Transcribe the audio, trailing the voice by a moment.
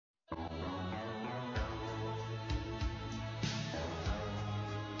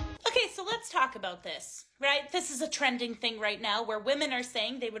Okay, so let's talk about this, right? This is a trending thing right now where women are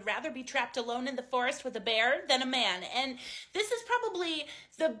saying they would rather be trapped alone in the forest with a bear than a man. And this is probably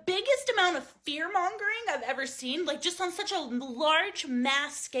the biggest amount of fear-mongering I've ever seen, like just on such a large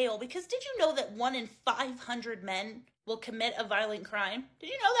mass scale. Because did you know that 1 in 500 men will commit a violent crime? Did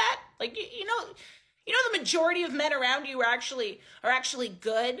you know that? Like, the majority of men around you are actually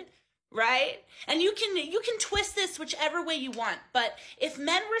good, right? And you can twist this whichever way you want. But if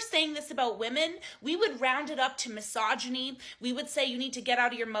men were saying this about women, we would round it up to misogyny. We would say you need to get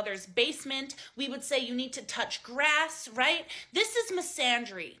out of your mother's basement. We would say you need to touch grass, right? This is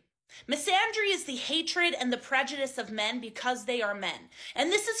misandry. Misandry is the hatred and the prejudice of men because they are men.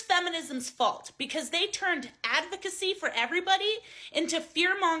 And this is feminism's fault because they turned advocacy for everybody into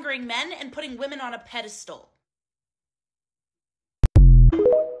fear-mongering men and putting women on a pedestal.